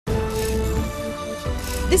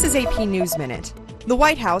This is AP News Minute. The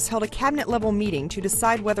White House held a cabinet-level meeting to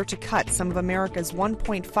decide whether to cut some of America's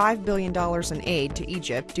 $1.5 billion in aid to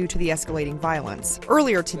Egypt due to the escalating violence.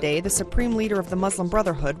 Earlier today, the Supreme Leader of the Muslim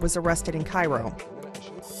Brotherhood was arrested in Cairo.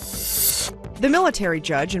 The military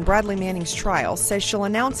judge in Bradley Manning's trial says she'll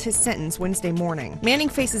announce his sentence Wednesday morning. Manning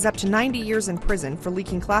faces up to 90 years in prison for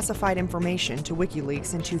leaking classified information to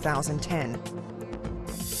WikiLeaks in 2010.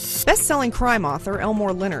 Best-selling crime author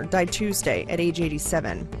Elmore Leonard died Tuesday at age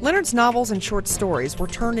 87. Leonard's novels and short stories were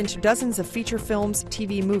turned into dozens of feature films,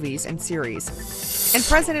 TV movies, and series. And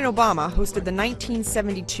President Obama hosted the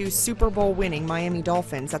 1972 Super Bowl-winning Miami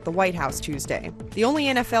Dolphins at the White House Tuesday, the only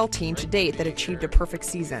NFL team to date that achieved a perfect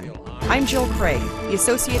season. I'm Jill Craig, the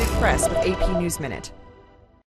Associated Press with AP News Minute.